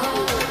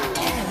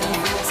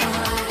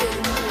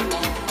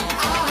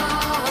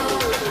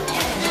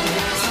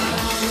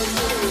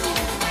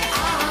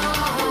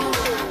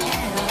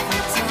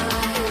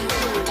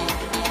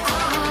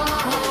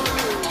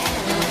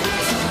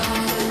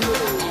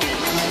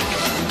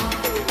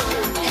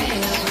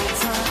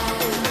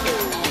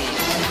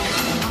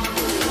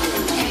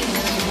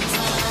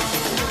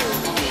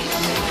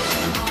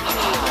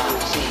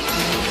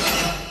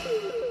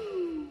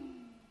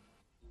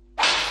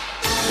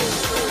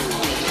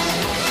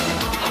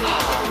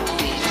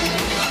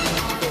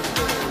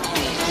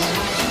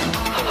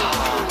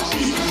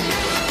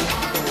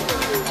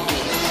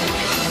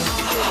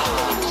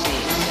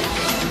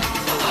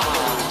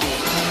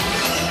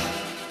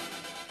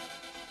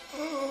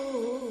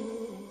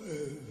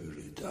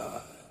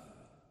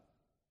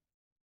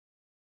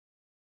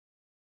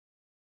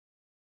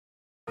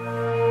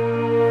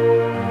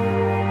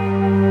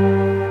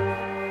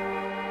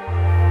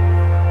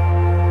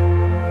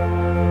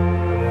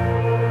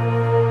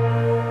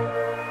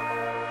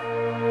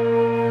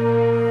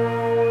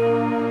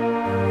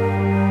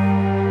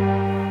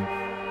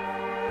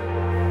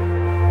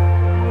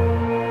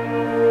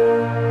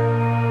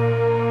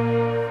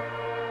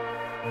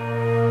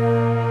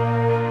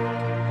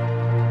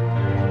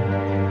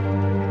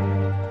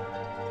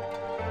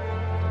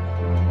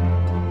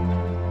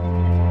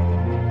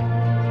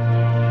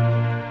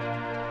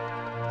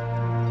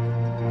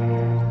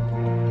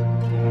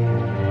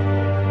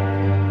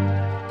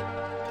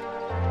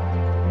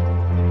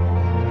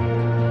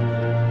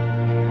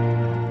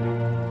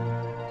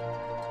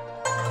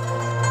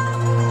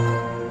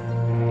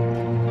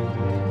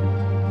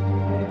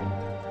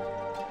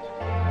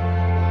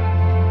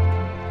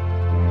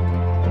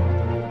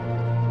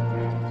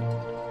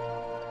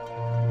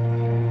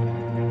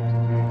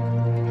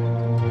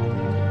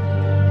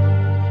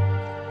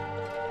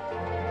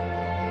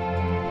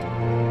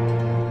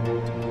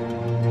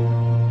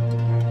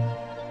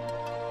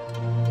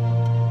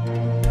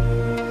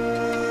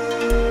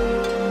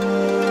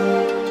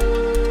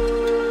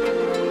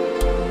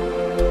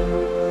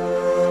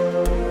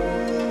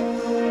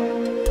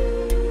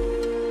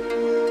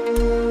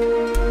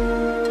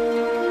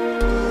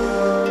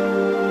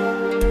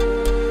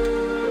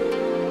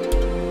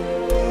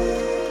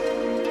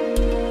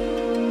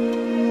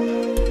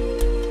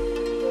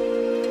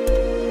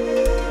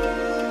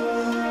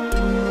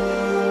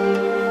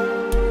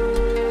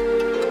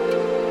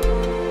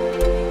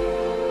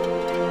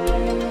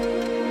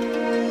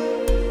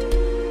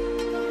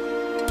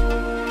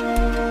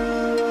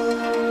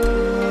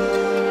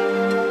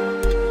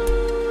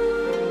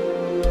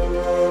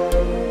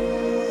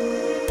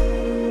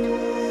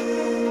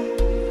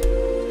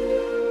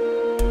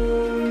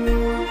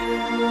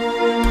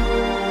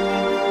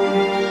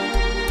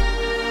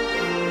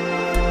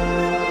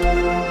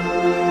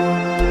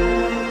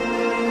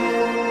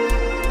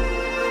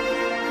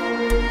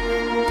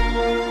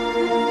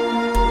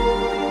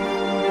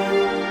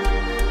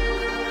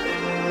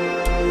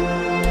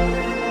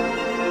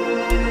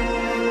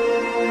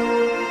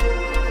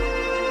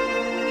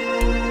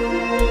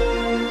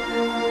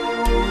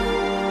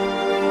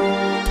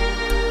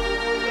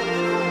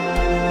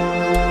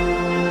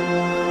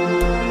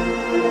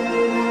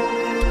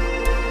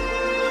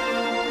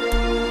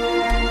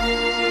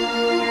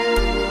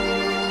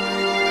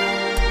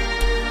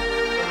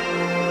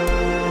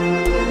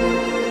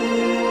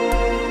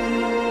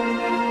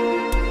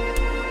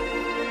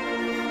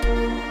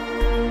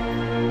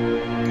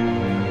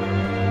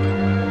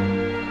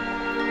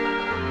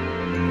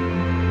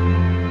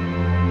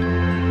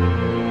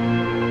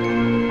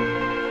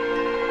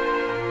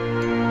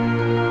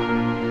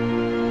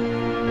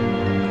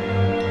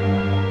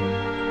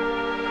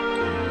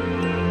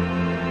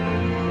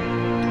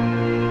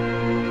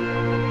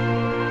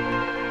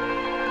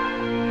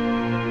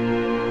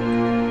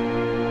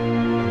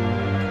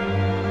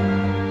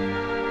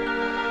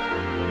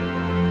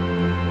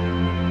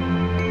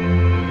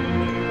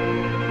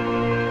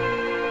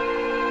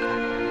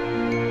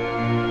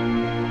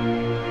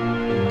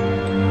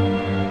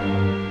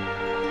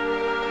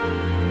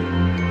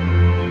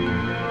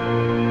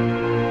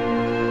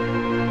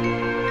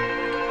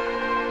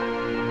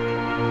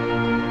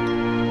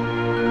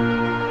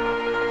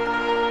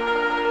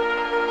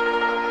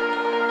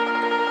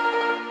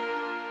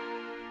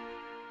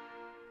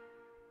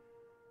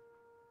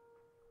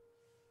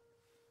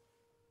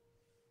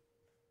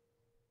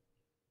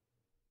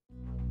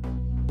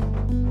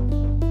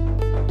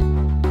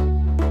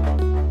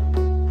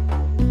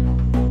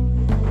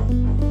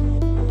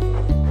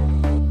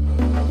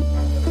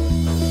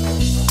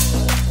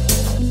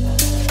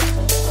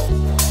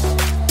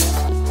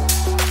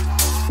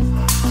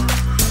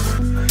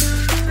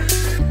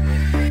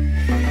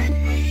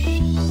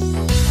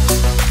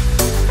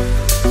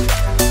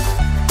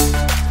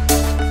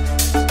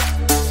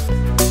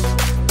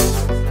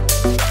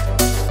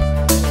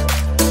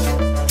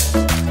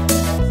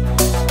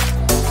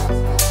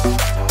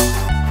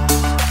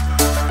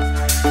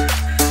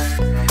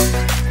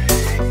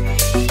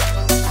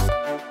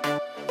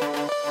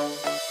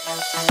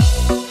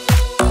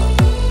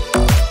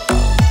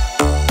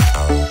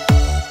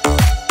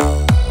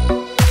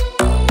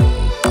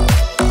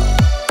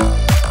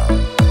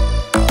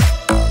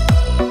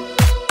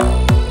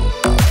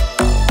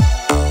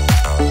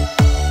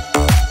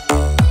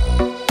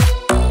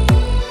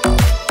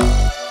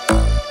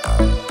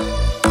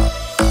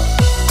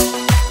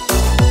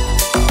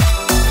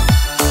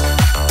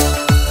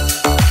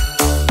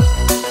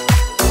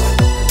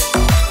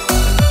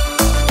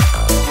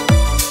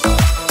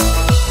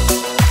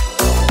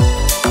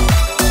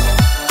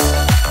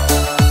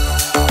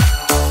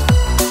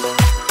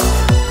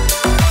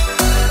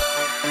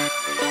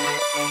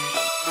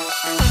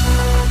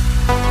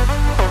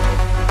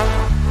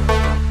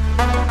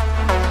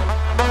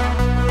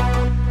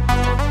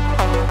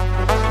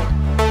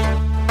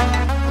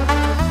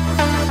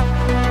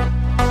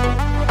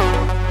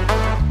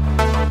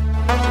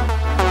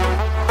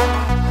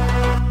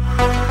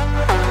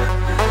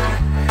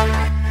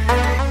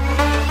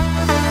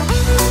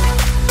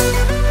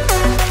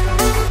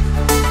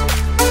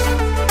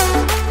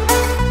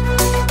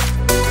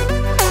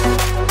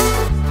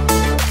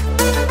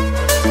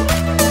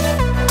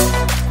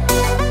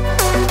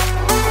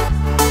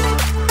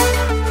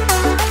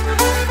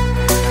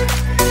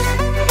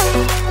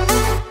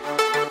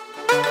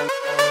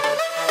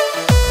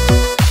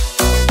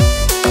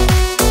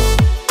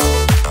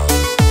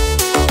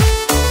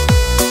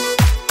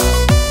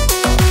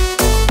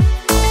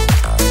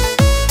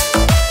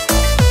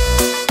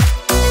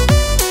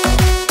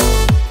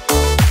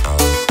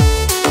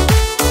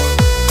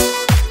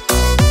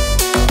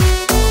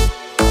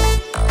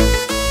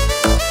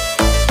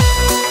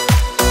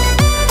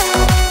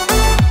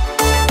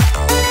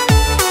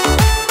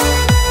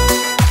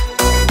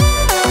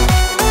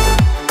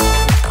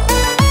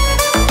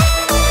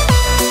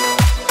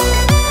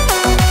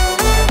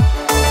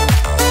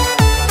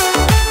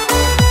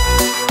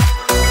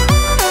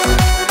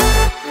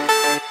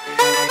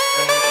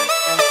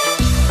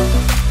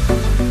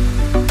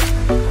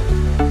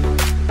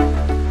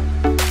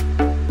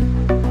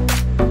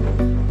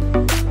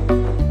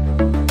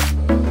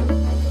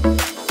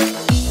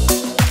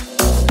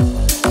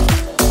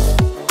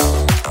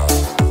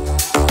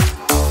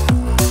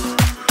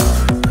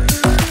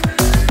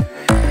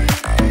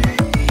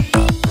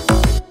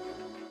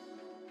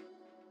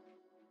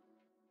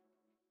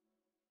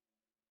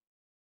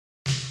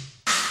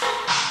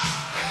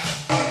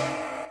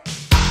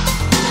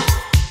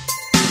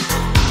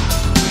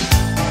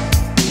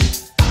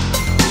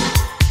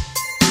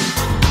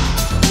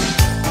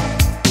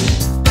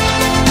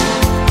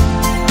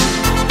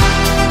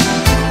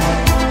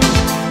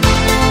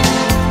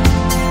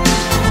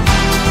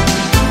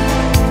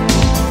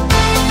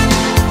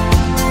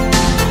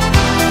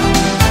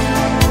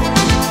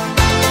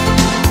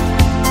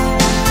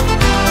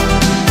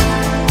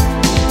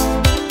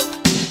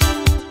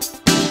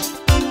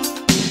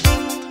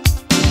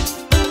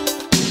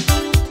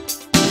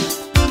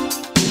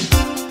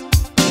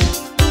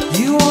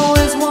 You